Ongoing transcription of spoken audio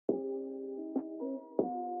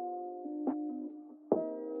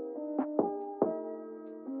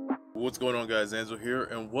What's going on, guys? Angelo here,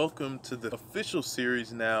 and welcome to the official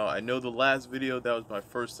series now. I know the last video, that was my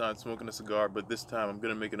first time smoking a cigar, but this time I'm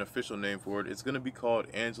going to make an official name for it. It's going to be called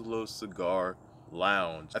Angelo's Cigar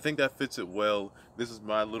Lounge. I think that fits it well. This is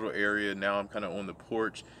my little area. Now I'm kind of on the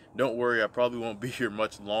porch. Don't worry, I probably won't be here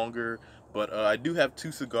much longer, but I do have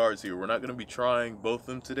two cigars here. We're not going to be trying both of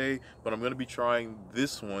them today, but I'm going to be trying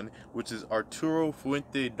this one, which is Arturo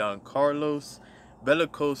Fuente Don Carlos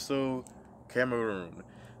Belicoso, Cameroon.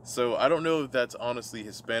 So I don't know if that's honestly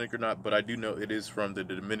Hispanic or not, but I do know it is from the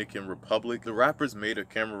Dominican Republic. The wrapper's made of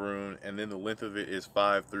Cameroon, and then the length of it is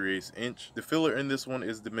 5 3/8 inch. The filler in this one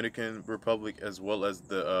is Dominican Republic, as well as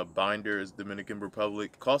the binder is Dominican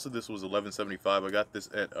Republic. Cost of this was $11.75. I got this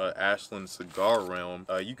at Ashland Cigar Realm.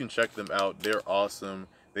 You can check them out. They're awesome.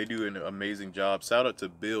 They do an amazing job. Shout out to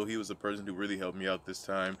Bill. He was the person who really helped me out this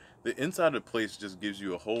time. The inside of the place just gives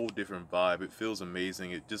you a whole different vibe. It feels amazing.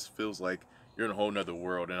 It just feels like you're in a whole nother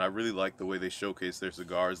world, and I really like the way they showcase their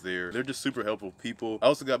cigars there. They're just super helpful people. I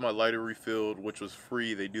also got my lighter refilled, which was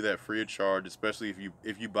free. They do that free of charge, especially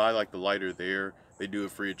if you buy like the lighter there, they do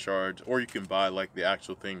it free of charge, or you can buy like the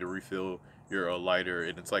actual thing to refill your lighter,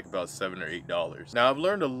 and it's like about $7 or $8. Now, I've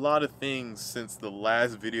learned a lot of things since the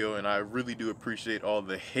last video, and I really do appreciate all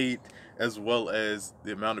the hate as well as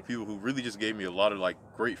the amount of people who really just gave me a lot of like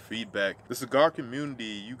great feedback. The cigar community,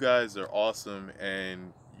 you guys are awesome,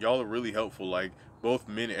 and y'all are really helpful. Like, both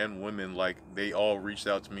men and women, like, they all reached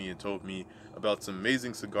out to me and told me about some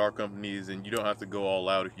amazing cigar companies, and you don't have to go all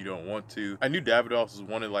out if you don't want to. I knew Davidoff's was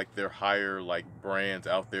one of like their higher like brands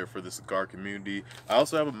out there for the cigar community. I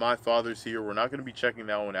also have a My Father's here. We're not going to be checking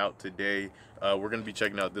that one out today. We're going to be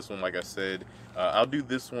checking out this one, like I said. I'll do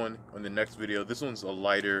this one in the next video. This one's a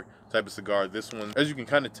lighter type of cigar. This one, as you can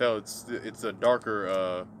kind of tell, it's a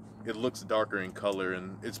darker, it looks darker in color,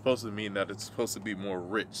 and it's supposed to mean that it's supposed to be more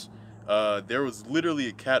rich. There was literally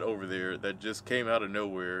a cat over there that just came out of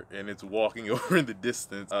nowhere, and it's walking over in the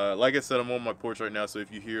distance. Like I said, I'm on my porch right now, so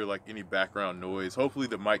if you hear like any background noise, hopefully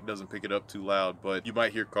the mic doesn't pick it up too loud, but you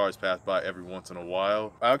might hear cars pass by every once in a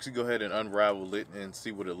while. I'll actually go ahead and unravel it and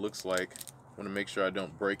see what it looks like. I want to make sure I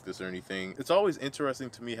don't break this or anything. It's always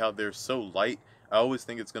interesting to me how they're so light. I always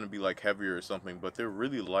think it's going to be like heavier or something, but they're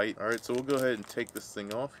really light. All right, so we'll go ahead and take this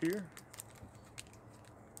thing off here.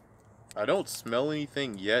 I don't smell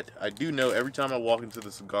anything yet. I do know every time I walk into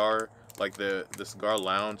the cigar, like the cigar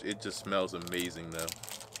lounge, it just smells amazing though.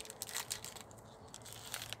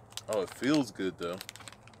 Oh, it feels good though.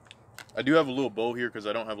 I do have a little bowl here because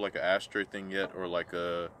I don't have like an ashtray thing yet, or like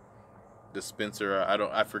a dispenser.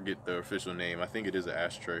 I forget the official name. I think it is an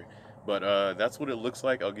ashtray. But that's what it looks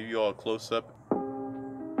like. I'll give you all a close-up.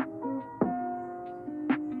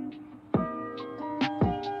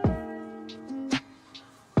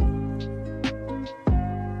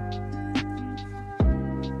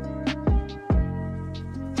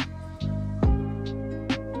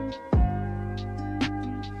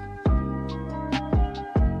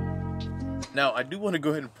 Now, I do want to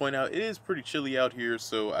go ahead and point out, it is pretty chilly out here,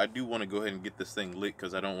 so I do want to go ahead and get this thing lit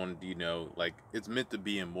because I don't want to, you know, like, it's meant to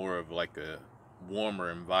be in more of like a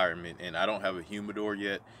warmer environment, and I don't have a humidor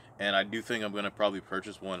yet, and I do think I'm going to probably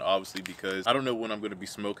purchase one, obviously, because I don't know when I'm going to be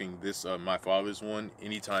smoking this My Father's one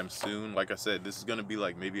anytime soon. Like I said, this is going to be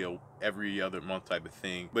like maybe a every other month type of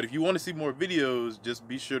thing. But if you want to see more videos, just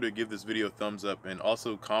be sure to give this video a thumbs up, and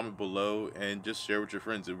also comment below and just share with your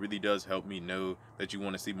friends. It really does help me know that you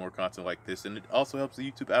want to see more content like this, and it also helps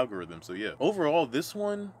the YouTube algorithm. So yeah, overall, this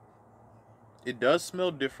one, it does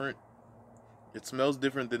smell different. It smells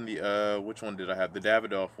different than the which one did I have? The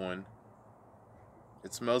Davidoff one.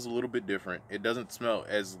 It smells a little bit different. It doesn't smell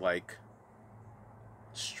as like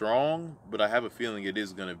strong, but I have a feeling it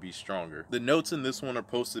is gonna be stronger. The notes in this one are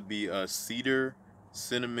supposed to be cedar,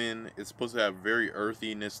 cinnamon. It's supposed to have very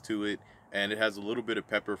earthiness to it, and it has a little bit of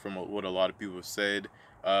pepper from what a lot of people have said.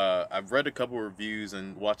 I've read a couple reviews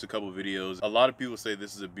and watched a couple videos. A lot of people say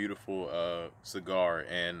this is a beautiful cigar,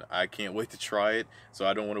 and I can't wait to try it, so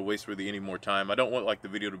I don't want to waste really any more time. I don't want like the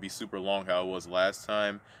video to be super long how it was last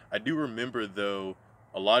time. I do remember though,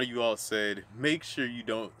 a lot of you all said, make sure you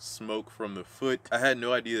don't smoke from the foot. I had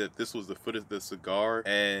no idea that this was the foot of the cigar,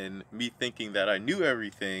 and me thinking that I knew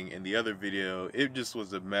everything in the other video, it just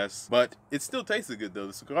was a mess. But it still tasted good though.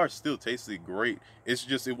 The cigar still tasted great. It's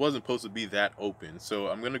just, it wasn't supposed to be that open. So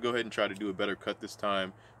I'm gonna go ahead and try to do a better cut this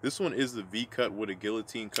time. This one is the V cut with a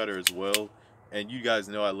guillotine cutter as well. And you guys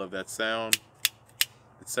know I love that sound.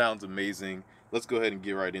 It sounds amazing. Let's go ahead and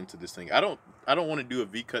get right into this thing. I don't want to do a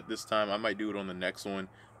V-cut this time. I might do it on the next one.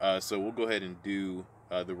 So we'll go ahead and do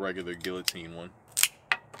the regular guillotine one.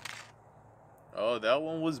 Oh, that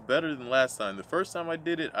one was better than last time. The first time I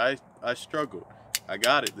did it, I struggled. I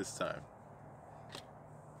got it this time.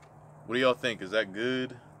 What do y'all think? Is that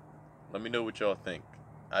good? Let me know what y'all think.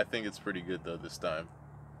 I think it's pretty good though this time.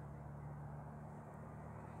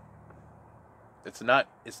 It's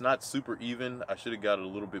not super even. I should have got it a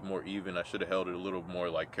little bit more even. I should have held it a little more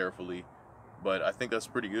like carefully, but I think that's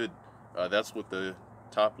pretty good. That's what the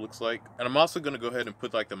top looks like. And I'm also gonna go ahead and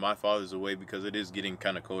put like the My Father's away because it is getting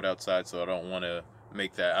kind of cold outside, so I don't want to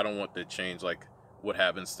make that. I don't want to change like what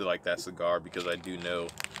happens to like that cigar, because I do know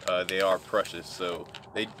they are precious. So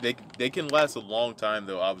they can last a long time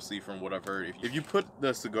though, obviously, from what I've heard. If you put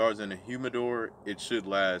the cigars in a humidor, it should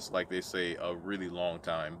last, like they say, a really long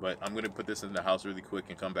time. But I'm gonna put this in the house really quick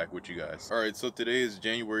and come back with you guys. All right, so today is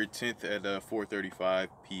January 10th at 4:35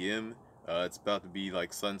 p.m. It's about to be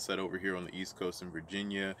like sunset over here on the East Coast in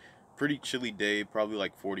Virginia. Pretty chilly day, probably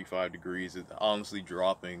like 45 degrees. It's honestly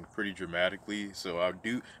dropping pretty dramatically, so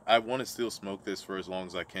I want to still smoke this for as long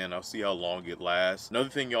as I can. I'll see how long it lasts. Another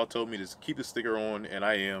thing y'all told me to keep the sticker on, and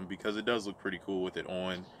I am, because it does look pretty cool with it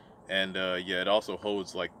on. And yeah, it also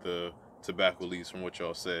holds like the tobacco leaves from what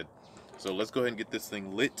y'all said. So let's go ahead and get this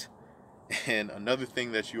thing lit. And another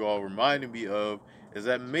thing that you all reminded me of is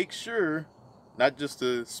that make sure not just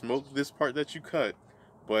to smoke this part that you cut,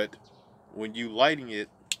 but when you lighting it,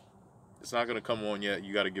 it's not going to come on yet.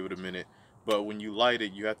 You got to give it a minute. But when you light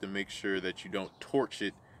it, you have to make sure that you don't torch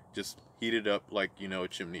it. Just heat it up like, you know, a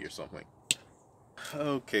chimney or something.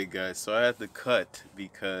 Okay, guys. So I had to cut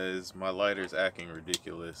because my lighter's acting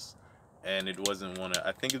ridiculous. And it wasn't one of...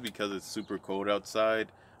 I think it's because it's super cold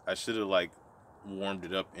outside. I should have, like, warmed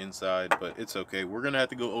it up inside. But it's okay. We're going to have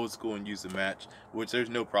to go old school and use the match. Which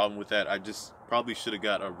there's no problem with that. I just probably should have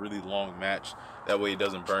got a really long match. That way it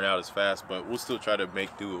doesn't burn out as fast, but we'll still try to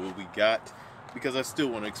make do with what we got, because I still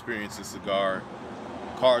want to experience the cigar.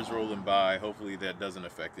 Cars rolling by, hopefully that doesn't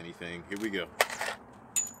affect anything. Here we go.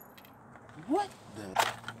 What the?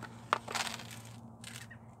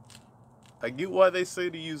 I get why they say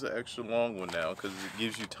to use an extra long one now, because it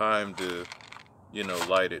gives you time to, you know,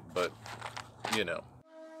 light it, but, you know.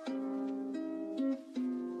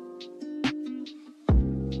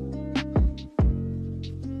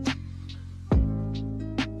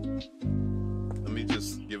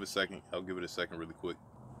 Give a second. I'll give it a second really quick.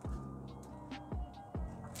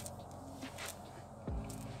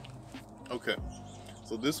 Okay,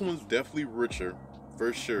 so this one's definitely richer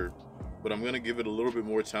for sure, but I'm gonna give it a little bit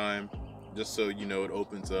more time just so you know it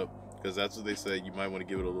opens up, because that's what they say, you might want to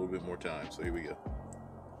give it a little bit more time. So here we go.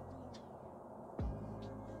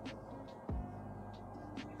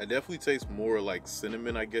 I definitely taste more like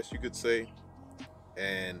cinnamon, I guess you could say,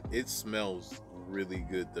 and it smells really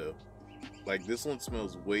good though. Like, this one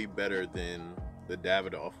smells way better than the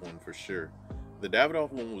Davidoff one for sure. The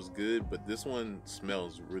Davidoff one was good, but this one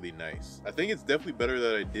smells really nice. I think it's definitely better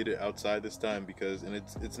that I did it outside this time, because, and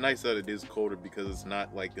it's nice that it is colder, because it's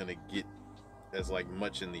not like gonna get as like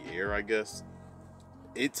much in the air, I guess.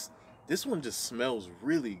 This one just smells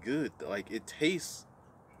really good. Like, it tastes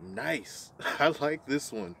nice. I like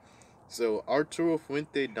this one. So Arturo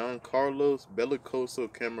Fuente Don Carlos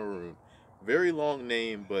Belicoso Cameroon. Very long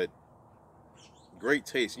name, but great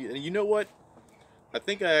taste. And you know what? I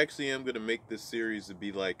think I actually am going to make this series to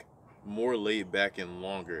be like more laid back and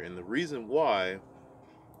longer. And the reason why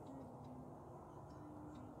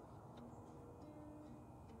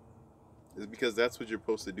is because that's what you're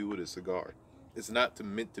supposed to do with a cigar. It's not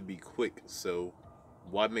meant to be quick, so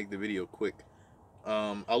why make the video quick?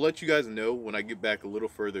 I'll let you guys know when I get back a little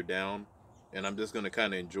further down, and I'm just going to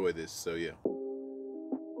kind of enjoy this, so yeah.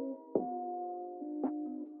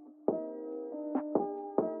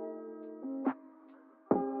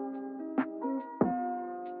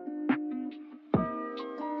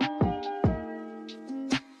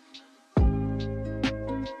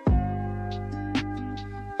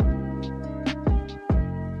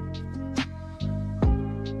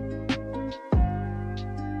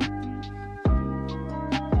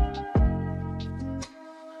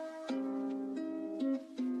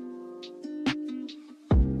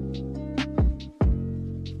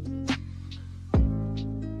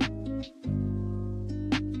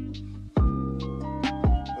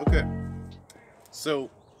 Okay, so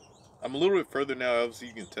I'm a little bit further now. Obviously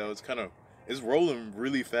you can tell it's rolling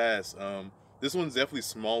really fast. This one's definitely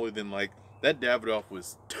smaller than, like, that Davidoff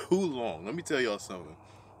was too long. Let me tell y'all something.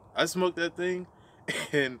 I smoked that thing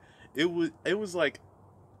and it was like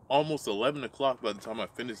almost 11 o'clock by the time I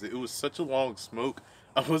finished it. It was such a long smoke.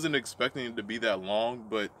 I wasn't expecting it to be that long,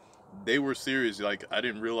 but they were serious. Like, I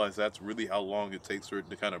didn't realize that's really how long it takes for it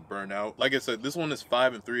to kind of burn out. Like I said, this one is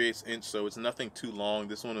 5 3/8 inch, so it's nothing too long.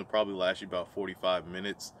 This one will probably last you about 45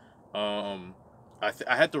 minutes.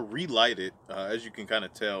 I had to relight it, as you can kind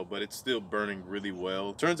of tell, but it's still burning really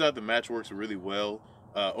well. Turns out the match works really well.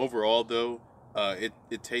 Overall, though,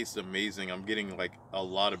 it tastes amazing. I'm getting like a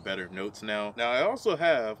lot of better notes now. Now, I also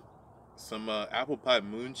have some apple pie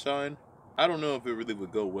moonshine. I don't know if it really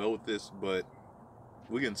would go well with this, but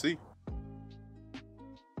we can see.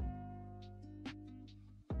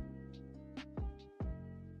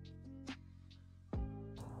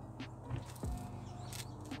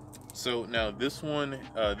 So now this one,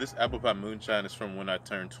 this apple pie moonshine is from when I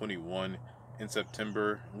turned 21 in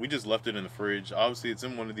September. We just left it in the fridge. Obviously, it's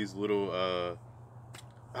in one of these little,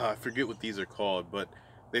 I forget what these are called, but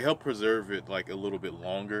they help preserve it like a little bit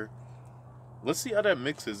longer. Let's see how that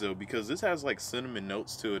mixes though, because this has like cinnamon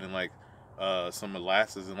notes to it and like some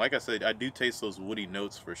molasses. And like I said, I do taste those woody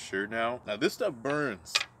notes for sure now. Now this stuff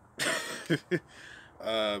burns.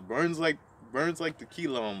 Burns like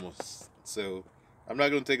tequila almost. So I'm not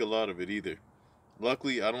gonna take a lot of it either.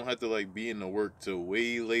 Luckily, I don't have to like be in the work till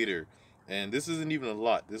way later. And this isn't even a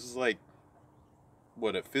lot. This is like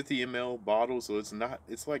what, a 50 ml bottle, so it's not,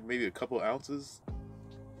 it's like maybe a couple ounces.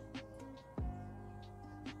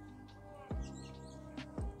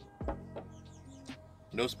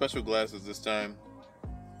 No special glasses this time,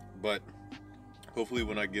 but hopefully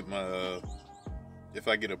when I get my if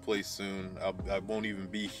I get a place soon, I won't even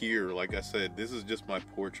be here. Like I said, this is just my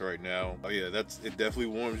porch right now. Oh yeah, it definitely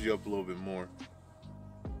warms you up a little bit more.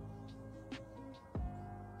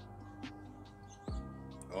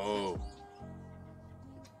 Oh.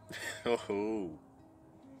 Oh.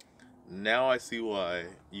 Now I see why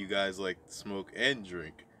you guys like to smoke and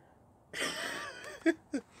drink.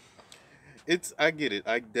 I get it.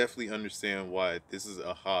 I definitely understand why this is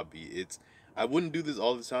a hobby. I wouldn't do this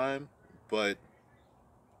all the time, but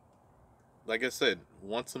like I said,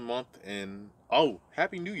 once a month. And oh,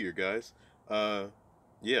 Happy New Year, guys.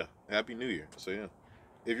 Yeah, Happy New Year. So yeah,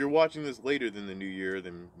 if you're watching this later than the New Year,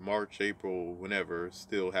 then March, April, whenever,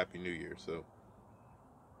 still Happy New Year. So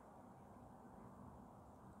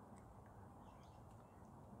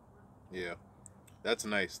yeah, that's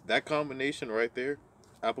nice. That combination right there,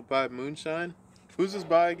 apple pie moonshine. Who's this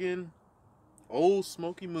by again? Old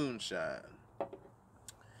Smoky Moonshine.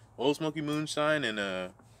 Old Smoky Moonshine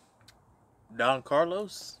and Don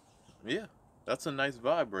Carlos. Yeah, that's a nice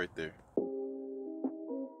vibe right there.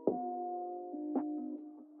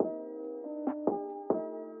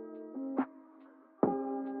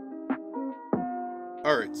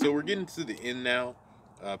 Alright, so we're getting to the end now.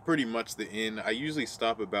 Pretty much the end. I usually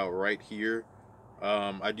stop about right here.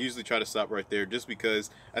 I'd usually try to stop right there just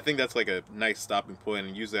because I think that's like a nice stopping point,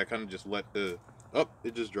 and usually I kind of just let the... Oh,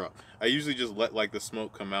 it just dropped. I usually just let like the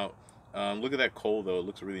smoke come out. Look at that coal though, it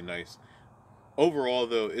looks really nice. Overall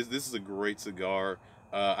though, this is a great cigar.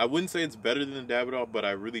 I wouldn't say it's better than the Davidoff, but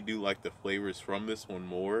I really do like the flavors from this one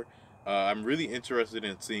more. I'm really interested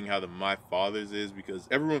in seeing how the My Father's is, because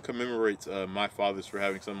everyone commemorates My Father's for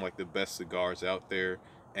having some like the best cigars out there,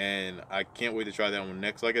 and I can't wait to try that one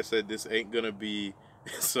next. Like I said, this ain't gonna be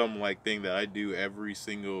some like thing that I do every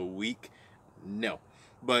single week, no,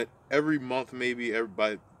 but every month, maybe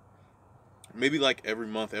maybe like every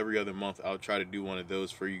month, every other month, I'll try to do one of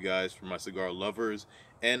those for you guys, for my cigar lovers.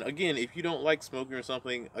 And again, if you don't like smoking or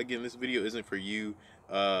something, again, this video isn't for you,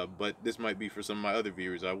 but this might be for some of my other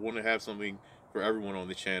viewers. I want to have something for everyone on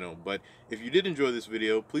the channel. But if you did enjoy this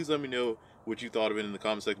video, please let me know what you thought of it in the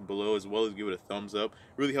comment section below, as well as give it a thumbs up.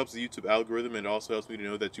 It really helps the YouTube algorithm, and it also helps me to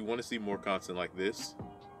know that you want to see more content like this.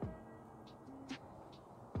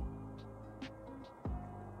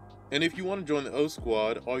 And if you want to join the O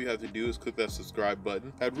Squad, all you have to do is click that subscribe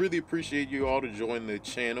button. I'd really appreciate you all to join the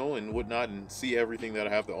channel and whatnot and see everything that I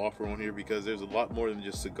have to offer on here, because there's a lot more than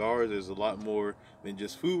just cigars. There's a lot more than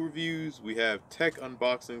just food reviews. We have tech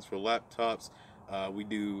unboxings for laptops. We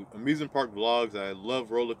do amusement park vlogs. I love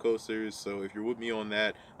roller coasters, so if you're with me on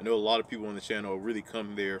that, I know a lot of people on the channel really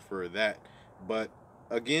come there for that. But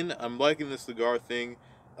again, I'm liking the cigar thing.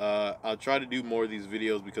 I'll try to do more of these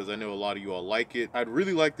videos because I know a lot of you all like it. I'd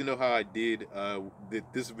really like to know how I did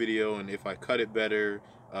this video, and if I cut it better.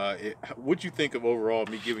 What you think of overall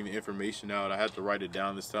me giving the information out. I had to write it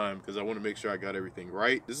down this time because I want to make sure I got everything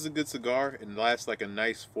right. This is a good cigar and lasts like a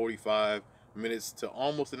nice 45 minutes to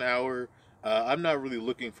almost an hour. I'm not really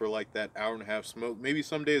looking for like that hour-and-a-half smoke. Maybe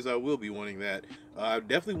some days I will be wanting that. I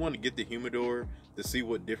definitely want to get the humidor to see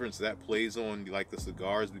what difference that plays on like the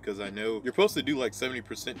cigars, because I know you're supposed to do like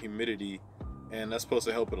 70% humidity, and that's supposed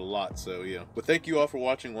to help it a lot. So yeah, but thank you all for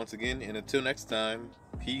watching once again, and until next time,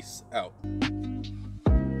 peace out.